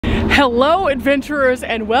Hello adventurers,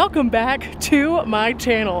 and welcome back to my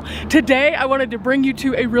channel. Today I wanted to bring you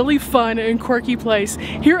to a really fun and quirky place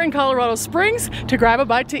here in Colorado Springs to grab a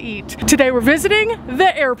bite to eat. Today we're visiting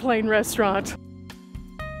the Airplane Restaurant.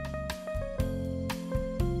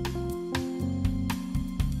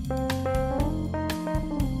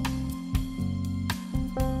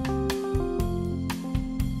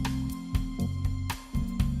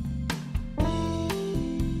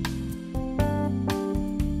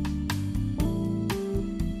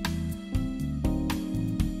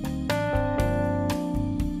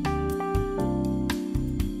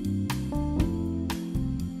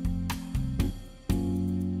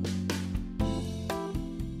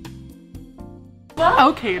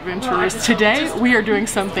 Okay adventurers, today we are doing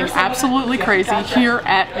something absolutely crazy here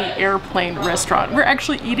at the Airplane Restaurant. We're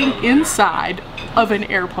actually eating inside of an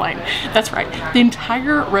airplane. That's right, the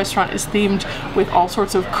entire restaurant is themed with all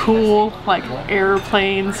sorts of cool like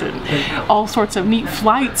airplanes and all sorts of neat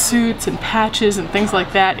flight suits and patches and things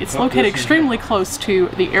like that. It's located extremely close to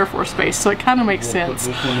the Air Force Base, so it kind of makes sense.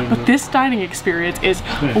 But this dining experience is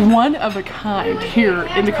one of a kind here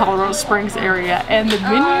in the Colorado Springs area, and the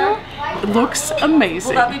menu looks amazing.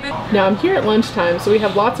 Now I'm here at lunchtime, so we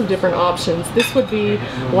have lots of different options. This would be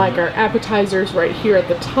like our appetizers right here at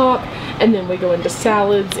the top, and then we go into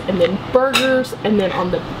salads and then burgers, and then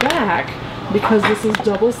on the back, because this is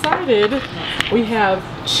double-sided, we have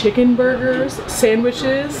chicken burgers,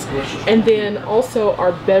 sandwiches, and then also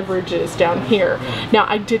our beverages down here. Now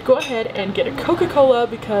I did go ahead and get a Coca-Cola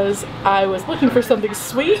because I was looking for something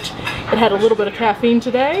sweet. It had a little bit of caffeine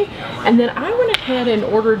today, and then I went ahead and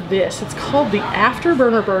ordered this. It's called the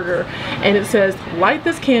Afterburner Burger, and it says, light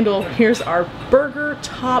this candle, here's our burger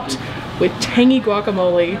topped with tangy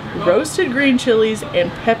guacamole, roasted green chilies,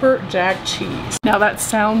 and pepper jack cheese. Now that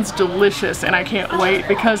sounds delicious, and I can't wait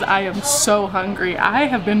because I am so hungry. I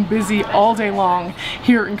have been busy all day long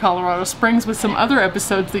here in Colorado Springs with some other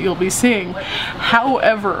episodes that you'll be seeing.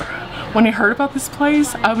 However, when I heard about this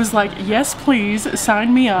place, I was like, yes please,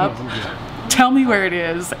 sign me up. Tell me where it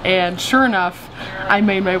is, and sure enough, I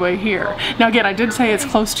made my way here. Now again, I did say it's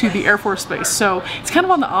close to the Air Force Base, so it's kind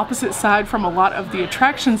of on the opposite side from a lot of the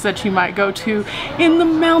attractions that you might go to in the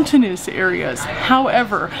mountainous areas.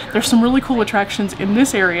 However, there's some really cool attractions in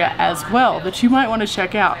this area as well that you might want to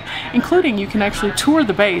check out, including you can actually tour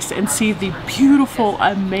the base and see the beautiful,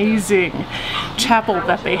 amazing chapel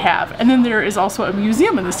that they have. And then there is also a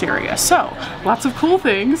museum in this area, so lots of cool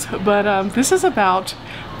things, but this is about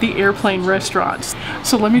the Airplane Restaurant.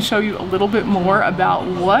 So let me show you a little bit more about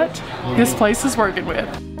what this place is working with.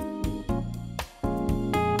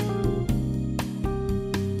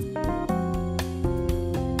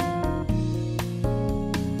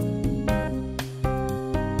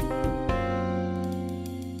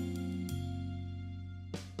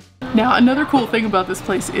 Now another cool thing about this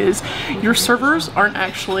place is your servers aren't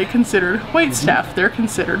actually considered wait staff. They're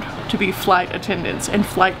considered to be flight attendants and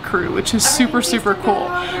flight crew, which is super cool.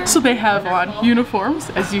 So they have on uniforms,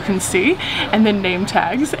 as you can see, and then name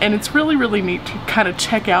tags, and it's really neat to kind of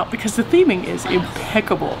check out because the theming is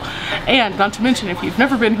impeccable. And not to mention, if you've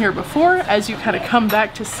never been here before, as you kind of come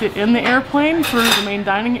back to sit in the airplane through the main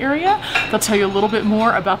dining area, they'll tell you a little bit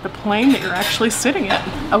more about the plane that you're actually sitting in.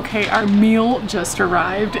 Okay, our meal just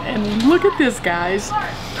arrived, and look at this, guys.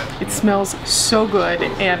 It smells so good,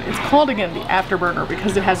 and it's called, again, the Afterburner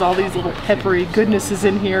because it has all these little peppery goodnesses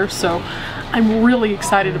in here, so I'm really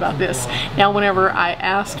excited about this. Now whenever I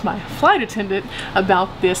asked my flight attendant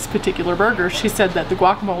about this particular burger, she said that the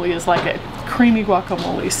guacamole is like a creamy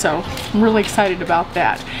guacamole, so I'm really excited about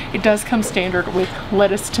that. It does come standard with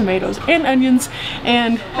lettuce, tomatoes, and onions,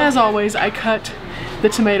 and as always I cut the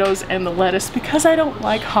tomatoes and the lettuce because I don't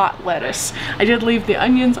like hot lettuce. I did leave the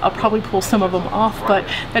onions. I'll probably pull some of them off, but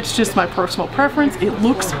that's just my personal preference. It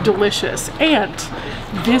looks delicious, and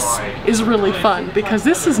this is really fun because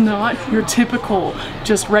this is not your typical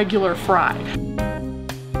just regular fry.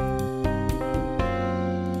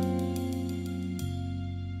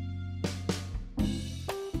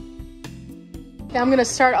 Now I'm going to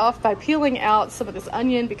start off by peeling out some of this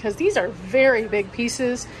onion because these are very big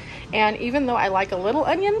pieces, and even though I like a little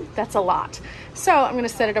onion, that's a lot. So I'm going to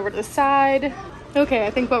set it over to the side. Okay,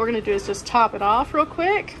 I think what we're going to do is just top it off real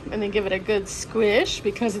quick and then give it a good squish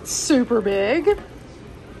because it's super big.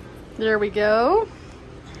 There we go.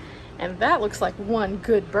 And that looks like one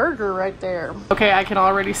good burger right there. Okay, I can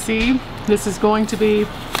already see this is going to be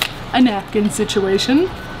a napkin situation.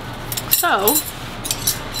 So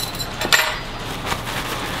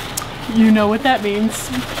you know what that means.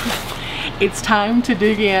 It's time to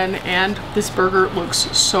dig in, and this burger looks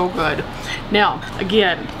so good. Now,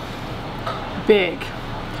 again, big,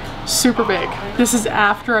 super big. This is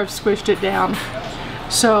after I've squished it down.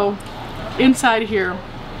 So inside here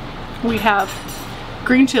we have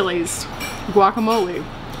green chilies, guacamole,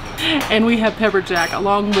 and we have pepper jack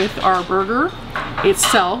along with our burger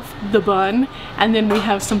itself, the bun, and then we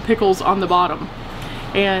have some pickles on the bottom.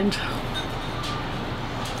 And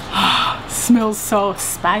smells so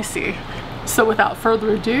spicy. So without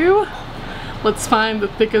further ado, let's find the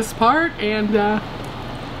thickest part and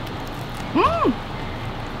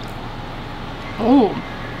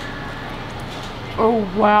oh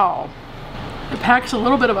wow. It packs a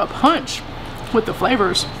little bit of a punch with the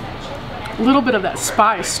flavors. A little bit of that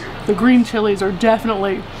spice. The green chilies are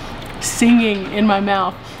definitely singing in my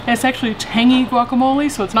mouth. And it's actually tangy guacamole,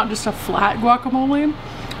 so it's not just a flat guacamole.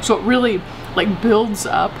 So it really like builds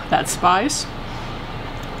up that spice.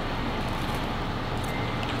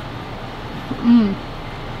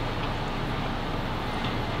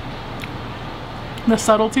 The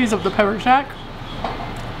subtleties of the pepper jack.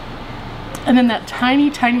 And then that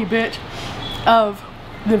tiny bit of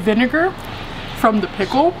the vinegar from the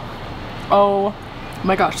pickle. Oh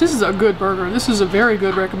my gosh, this is a good burger. This is a very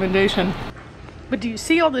good recommendation. But do you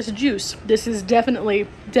see all this juice? This is definitely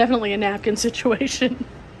a napkin situation.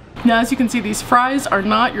 Now, as you can see, these fries are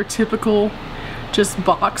not your typical just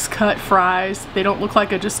box cut fries. They don't look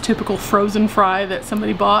like a just typical frozen fry that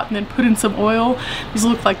somebody bought and then put in some oil. These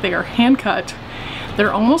look like they are hand cut.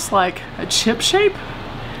 They're almost like a chip shape.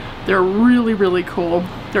 They're really cool.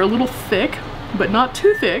 They're a little thick, but not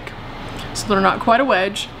too thick, so they're not quite a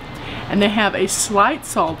wedge. And they have a slight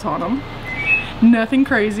salt on them. Nothing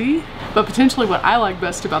crazy, but potentially what I like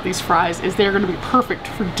best about these fries is they're gonna be perfect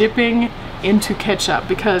for dipping into ketchup,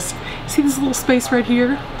 because see this little space right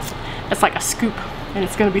here? It's like a scoop and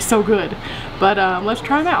it's gonna be so good. But let's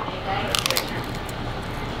try them out.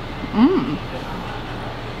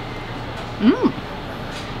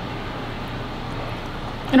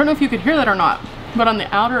 I don't know if you could hear that or not, but on the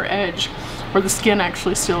outer edge where the skin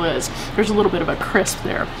actually still is, there's a little bit of a crisp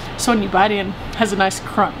there. So when you bite in, it has a nice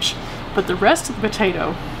crunch. But the rest of the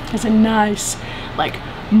potato is a nice, like,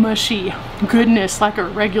 mushy goodness like a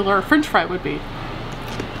regular French fry would be.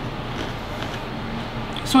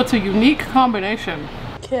 So it's a unique combination.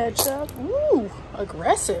 Ketchup, ooh,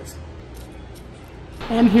 aggressive.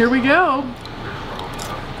 And here we go.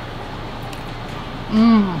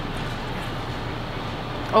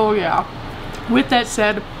 Oh yeah. With that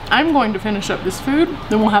said, I'm going to finish up this food,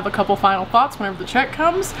 then we'll have a couple final thoughts whenever the check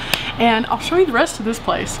comes, and I'll show you the rest of this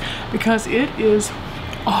place because it is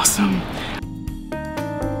awesome.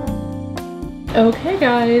 Okay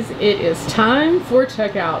guys, it is time for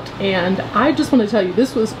checkout, and I just want to tell you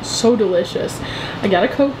this was so delicious. I got a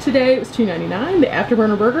Coke today, it was $2.99. The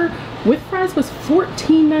Afterburner burger with fries was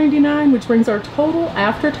 $14.99, which brings our total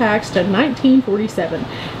after tax to $19.47.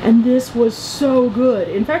 And this was so good.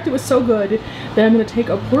 In fact, it was so good that I'm going to take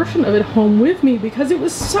a portion of it home with me because it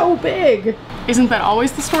was so big. Isn't that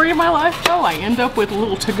always the story of my life though? I end up with a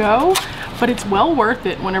little to go, but it's well worth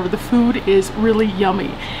it whenever the food is really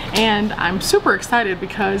yummy. And I'm super excited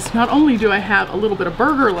because not only do I have a little bit of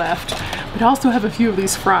burger left, but I also have a few of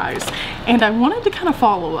these fries. And I wanted to kind of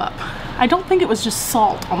follow up. I don't think it was just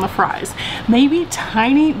salt on the fries. Maybe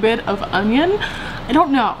tiny bit of onion. I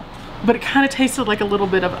don't know, but it kind of tasted like a little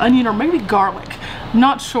bit of onion or maybe garlic.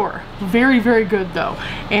 Not sure. Very good though.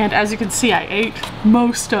 And as you can see, I ate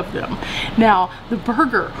most of them. Now, the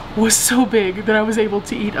burger was so big that I was able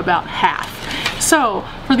to eat about half. So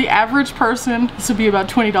for the average person, this would be about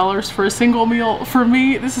 $20 for a single meal. For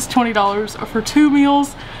me, this is $20 for 2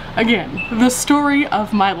 meals. Again, the story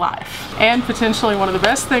of my life. And potentially one of the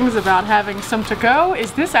best things about having some to go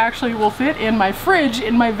is this actually will fit in my fridge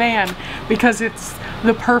in my van because it's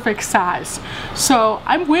the perfect size. So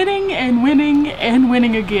I'm winning and winning and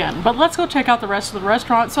winning again. But let's go check out the rest of the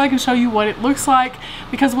restaurant so I can show you what it looks like,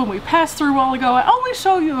 because when we passed through a while ago, I only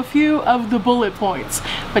showed you a few of the bullet points.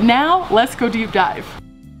 But now let's go deep dive.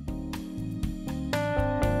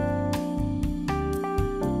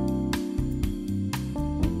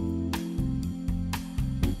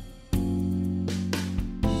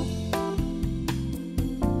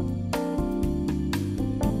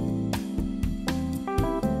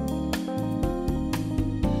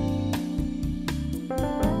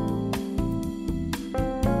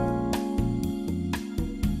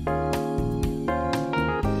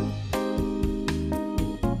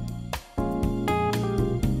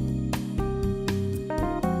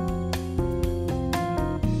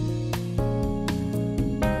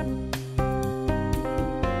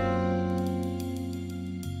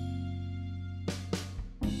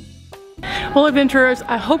 Well, adventurers,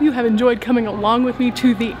 I hope you have enjoyed coming along with me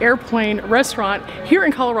to the Airplane restaurant here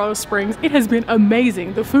in Colorado Springs. It has been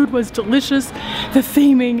amazing. The food was delicious, the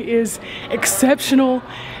theming is exceptional,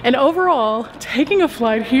 and overall, taking a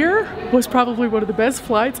flight here was probably one of the best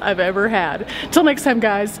flights I've ever had. Till next time,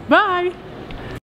 guys, bye!